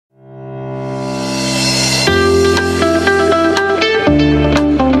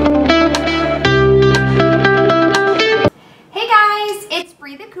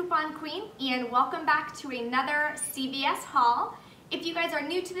to another CVS haul. If you guys are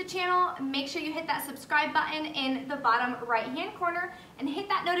new to the channel, make sure you hit that subscribe button in the bottom right hand corner and hit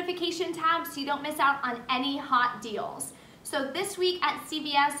that notification tab so you don't miss out on any hot deals. So this week at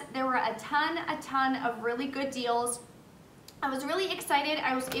CVS, there were a ton of really good deals. I was really excited.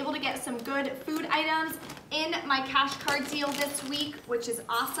 I was able to get some good food items in my cash card deal this week, which is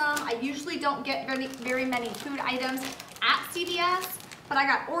awesome. I usually don't get very many food items at CVS, but I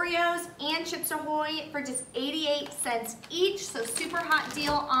got Oreos and Chips Ahoy for just 88 cents each, so super hot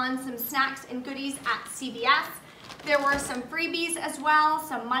deal on some snacks and goodies at CVS. There were some freebies as well,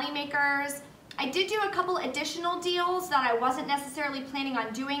 some money makers. I did do a couple additional deals that I wasn't necessarily planning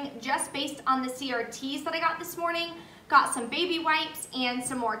on doing just based on the CRTs that I got this morning. Got some baby wipes and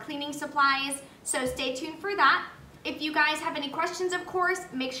some more cleaning supplies, so stay tuned for that. If you guys have any questions, of course,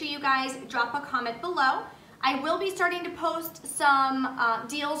 make sure you guys drop a comment below. I will be starting to post some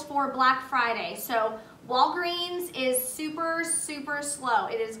deals for Black Friday. So Walgreens is super slow.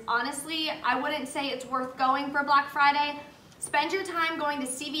 It is honestly, I wouldn't say it's worth going for Black Friday. Spend your time going to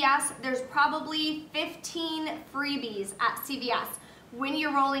CVS. There's probably 15 freebies at CVS when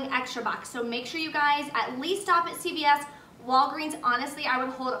you're rolling extra bucks. So make sure you guys at least stop at CVS. Walgreens, honestly, I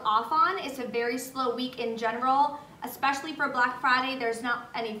would hold off on. It's a very slow week in general, especially for Black Friday. There's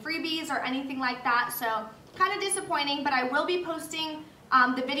not any freebies or anything like that, so kind of disappointing, but I will be posting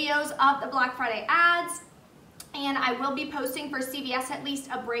the videos of the Black Friday ads, and I will be posting for CVS at least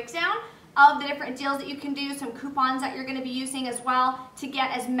a breakdown of the different deals that you can do, some coupons that you're going to be using as well to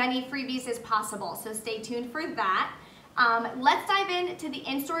get as many freebies as possible, so stay tuned for that. Let's dive into the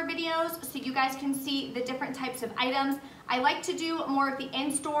in-store videos so you guys can see the different types of items. I like to do more of the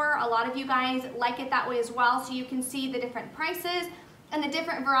in-store. A lot of you guys like it that way as well, so you can see the different prices and the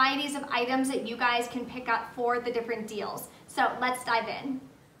different varieties of items that you guys can pick up for the different deals. So let's dive in.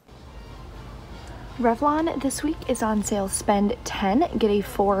 Revlon this week is on sale. Spend 10, get a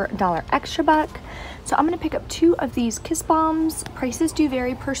 $4 extra buck. So I'm gonna pick up 2 of these Kiss Bombs. Prices do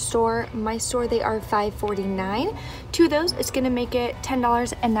vary per store. My store, they are $5.49. 2 of those, it's gonna make it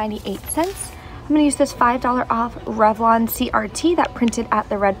 $10.98. I'm gonna use this $5 off Revlon CRT that printed at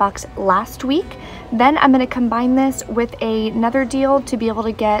the Red Box last week. Then I'm gonna combine this with another deal to be able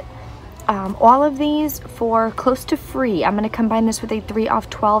to get all of these for close to free. I'm gonna combine this with a 3 off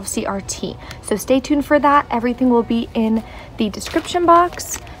 12 CRT. So stay tuned for that. Everything will be in the description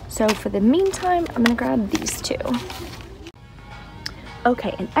box. So for the meantime, I'm gonna grab these 2.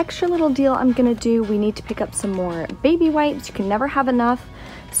 Okay, an extra little deal I'm gonna do. We need to pick up some more baby wipes. You can never have enough.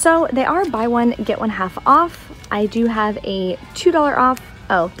 So they are buy one, get one half off. I do have a $2 off.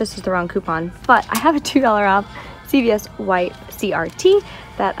 Oh, this is the wrong coupon, but I have a $2 off CVS Wipe CRT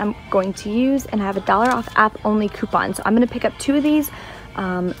that I'm going to use, and I have a $1 off app only coupon. So I'm gonna pick up 2 of these.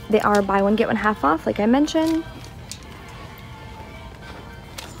 They are buy one, get one half off, like I mentioned.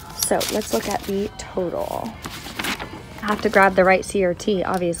 So let's look at the total. I have to grab the right CRT,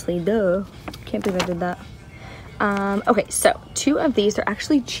 obviously, duh. Can't believe I did that. Okay, so 2 of these are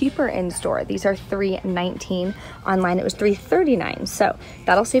actually cheaper in store. These are $3.19. Online it was $3.39, so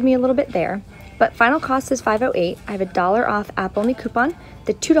that'll save me a little bit there. But final cost is $5.08. I have a $1 off app only coupon,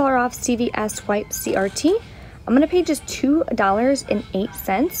 the $2 off CVS Wipe CRT. I'm gonna pay just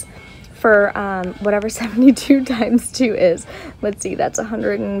 $2.08 for whatever 72 times 2 is. Let's see, that's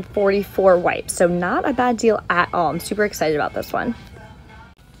 144 wipes. So not a bad deal at all. I'm super excited about this one.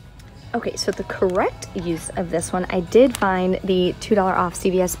 Okay, so the correct use of this one, I did find the $2 off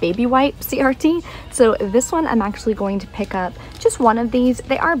CVS Baby Wipe CRT. So this one, I'm actually going to pick up just 1 of these.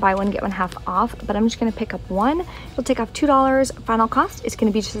 They are buy one, get one half off, but I'm just gonna pick up 1. It'll take off $2. Final cost is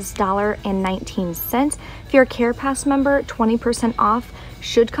gonna be just $1.19. If you're a Care Pass member, 20% off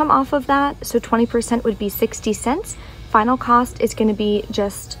should come off of that. So 20% would be 60 cents. Final cost is gonna be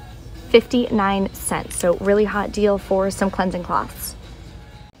just 59 cents. So really hot deal for some cleansing cloths.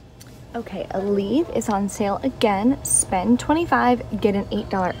 Okay, Aleve is on sale again. Spend 25, get an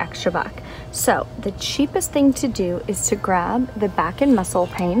 $8 extra buck. So the cheapest thing to do is to grab the back and muscle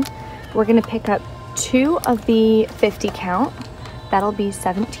pain. We're gonna pick up 2 of the 50 count. That'll be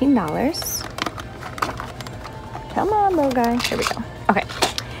 $17. Come on, little guy. Here we go. Okay,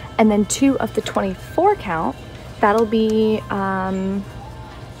 and then 2 of the 24 count. That'll be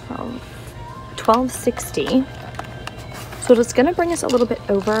 $12.60. So it's gonna bring us a little bit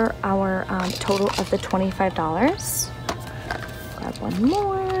over our total of the $25. Grab 1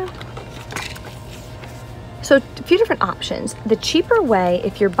 more. So a few different options. The cheaper way,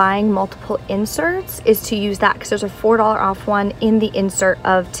 if you're buying multiple inserts, is to use that because there's a $4 off one in the insert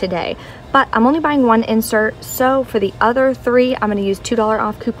of today. but I'm only buying one insert. So for the other 3, I'm gonna use $2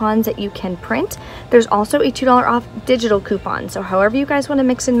 off coupons that you can print. There's also a $2 off digital coupon. So however you guys wanna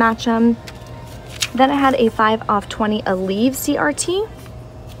mix and match them. Then I had a 5 off 20 Aleve CRT.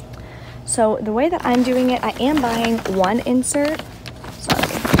 So the way that I'm doing it, I am buying one insert. Sorry.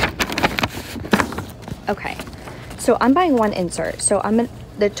 Okay, so I'm buying one insert. So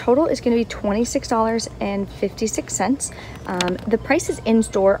the total is going to be $26.56. The prices in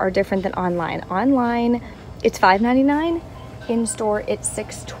store are different than online. Online, it's $5.99. In store, it's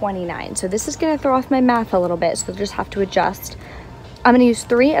 $6.29. So this is going to throw off my math a little bit, so you'll just have to adjust. I'm going to use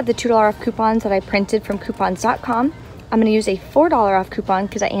 3 of the $2 off coupons that I printed from coupons.com. I'm going to use a $4 off coupon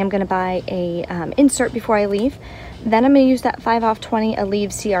because I am going to buy a insert before I leave. Then I'm going to use that 5 off 20 Aleve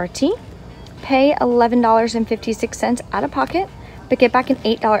CRT, pay $11.56 out of pocket, but get back an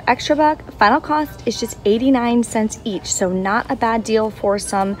 $8 extra buck. Final cost is just 89 cents each, so not a bad deal for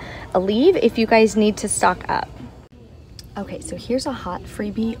some Aleve if you guys need to stock up. Okay, so here's a hot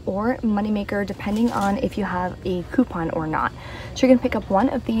freebie or moneymaker depending on if you have a coupon or not. So you're gonna pick up one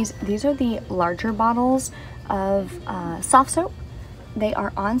of these. These are the larger bottles of soft soap. They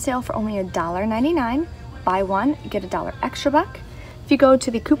are on sale for only $1.99. Buy one, get $1 extra buck. If you go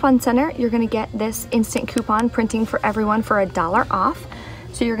to the coupon center, you're gonna get this instant coupon printing for everyone for $1 off.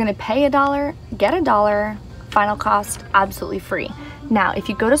 So you're gonna pay $1, get $1, final cost absolutely free. Now, if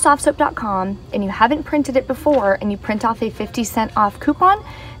you go to softsoap.com and you haven't printed it before and you print off a 50-cent off coupon,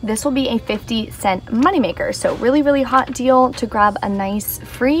 this will be a 50-cent moneymaker. So really, really hot deal to grab a nice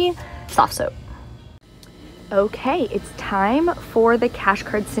free soft soap. Okay, it's time for the cash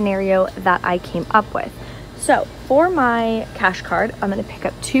card scenario that I came up with. So for my cash card, I'm gonna pick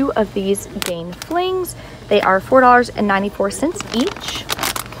up 2 of these Gain Flings. They are $4.94 each.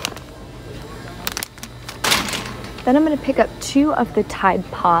 Then I'm gonna pick up 2 of the Tide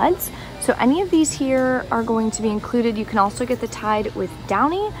Pods. So any of these here are going to be included. You can also get the Tide with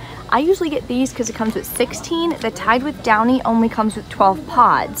Downy. I usually get these because it comes with 16. The Tide with Downy only comes with 12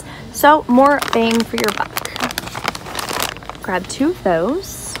 pods. So more bang for your buck. Grab 2 of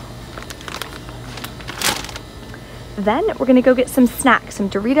those. Then we're gonna go get some snacks,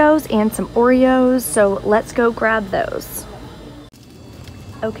 some Doritos and some Oreos. So let's go grab those.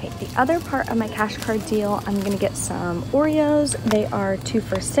 Okay, the other part of my cash card deal, I'm gonna get some Oreos. They are 2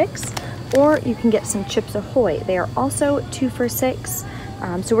 for $6, or you can get some Chips Ahoy. They are also 2 for $6.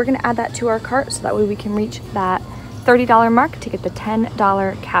 So we're gonna add that to our cart so that way we can reach that $30 mark to get the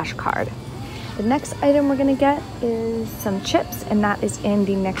 $10 cash card. The next item we're gonna get is some chips, and that is in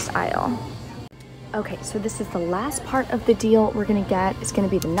the next aisle. Okay, so this is the last part of the deal we're gonna get. It's gonna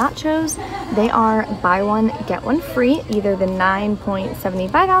be the nachos. They are buy one, get one free, either the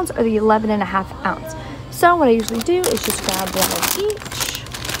 9.75 ounce or the 11.5 ounce. So what I usually do is just grab one of each,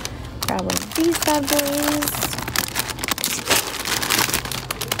 grab one of these bad boys,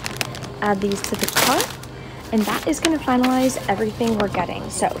 add these to the cart, and that is gonna finalize everything we're getting.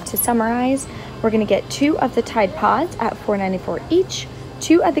 So to summarize, we're gonna get 2 of the Tide Pods at $4.94 each,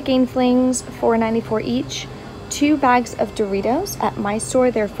 2 of the Gain Flings, $4.94 each, 2 bags of Doritos. At my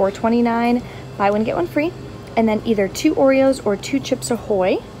store, they're $4.29, buy one, get one free, and then either 2 Oreos or 2 Chips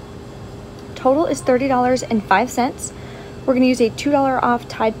Ahoy. Total is $30.05. We're gonna use a $2 off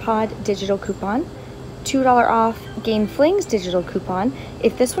Tide Pod digital coupon, $2 off Gain Flings digital coupon.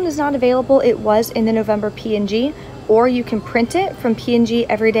 If this one is not available, it was in the November P&G, or you can print it from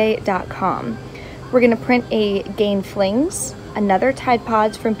pngeveryday.com. We're gonna print a Gain Flings, another Tide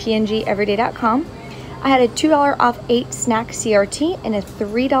Pods from pngeveryday.com. I had a $2 off 8 snack CRT and a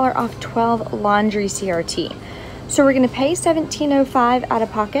 $3 off 12 laundry CRT. So we're gonna pay $17.05 out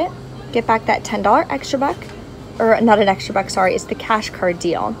of pocket, get back that $10 extra buck, or not an extra buck, sorry, it's the cash card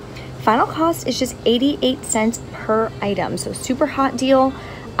deal. Final cost is just 88 cents per item, so super hot deal.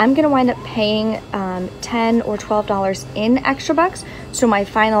 I'm gonna wind up paying $10 or $12 in extra bucks, so my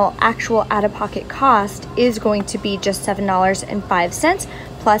final actual out-of-pocket cost is going to be just $7.05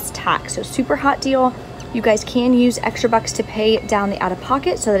 plus tax. So super hot deal. You guys can use extra bucks to pay down the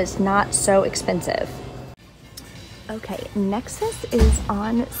out-of-pocket so that it's not so expensive. Okay, Nexus is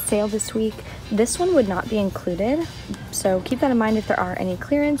on sale this week. This one would not be included, so keep that in mind if there are any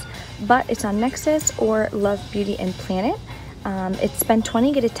clearance, but it's on Nexus or Love Beauty and Planet. It's spend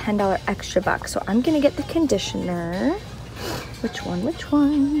 $20, get a $10 extra buck. So I'm gonna get the conditioner. Which one? Let's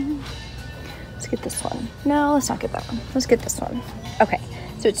get this one. No, let's not get that one. Let's get this one. Okay,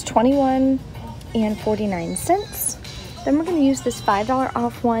 so it's $21.49. Then we're gonna use this $5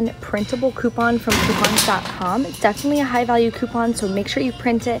 off one printable coupon from coupons.com. It's definitely a high value coupon, so make sure you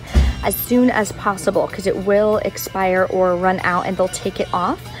print it as soon as possible because it will expire or run out and they'll take it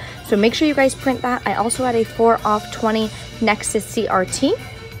off. So make sure you guys print that. I also had a 4 off 20 Nexus CRT.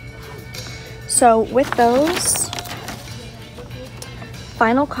 So with those,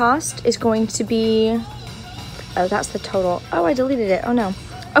 final cost is going to be, oh, that's the total. Oh, I deleted it. Oh no.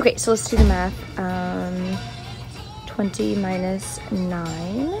 Okay, so let's do the math. 20 minus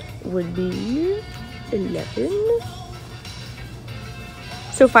 9 would be 11.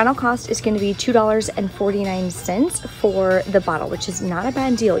 So final cost is going to be $2.49 for the bottle, which is not a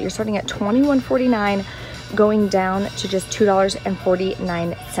bad deal. You're starting at $21.49, going down to just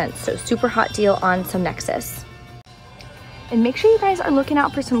 $2.49. So super hot deal on some Nexus. And make sure you guys are looking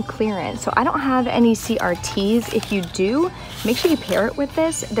out for some clearance. So I don't have any CRTs. If you do, make sure you pair it with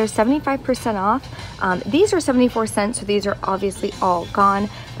this. They're 75% off. These are 74 cents, so these are obviously all gone.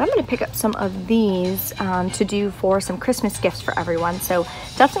 But I'm gonna pick up some of these to do for some Christmas gifts for everyone. So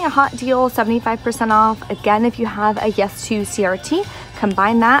definitely a hot deal, 75% off. Again, if you have a Yes To CRT,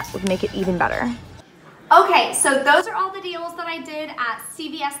 combine that would make it even better. Okay, so those are all the deals that I did at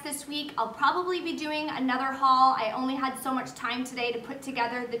CVS this week. I'll probably be doing another haul. I only had so much time today to put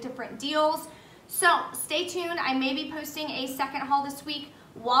together the different deals. So stay tuned. I may be posting a second haul this week.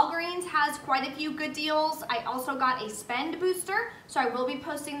 Walgreens has quite a few good deals. I also got a spend booster, so I will be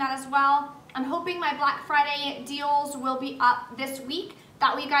posting that as well. I'm hoping my Black Friday deals will be up this week.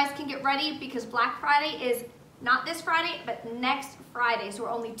 That way you guys can get ready because Black Friday is not this Friday, but next Friday. So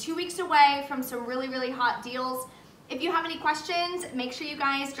we're only 2 weeks away from some really, really hot deals. If you have any questions, make sure you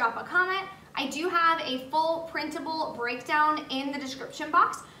guys drop a comment. I do have a full printable breakdown in the description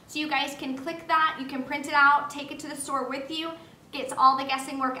box, so you guys can click that, you can print it out, take it to the store with you, gets all the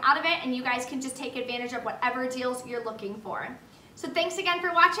guessing work out of it, and you guys can just take advantage of whatever deals you're looking for. So thanks again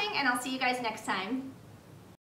for watching, and I'll see you guys next time.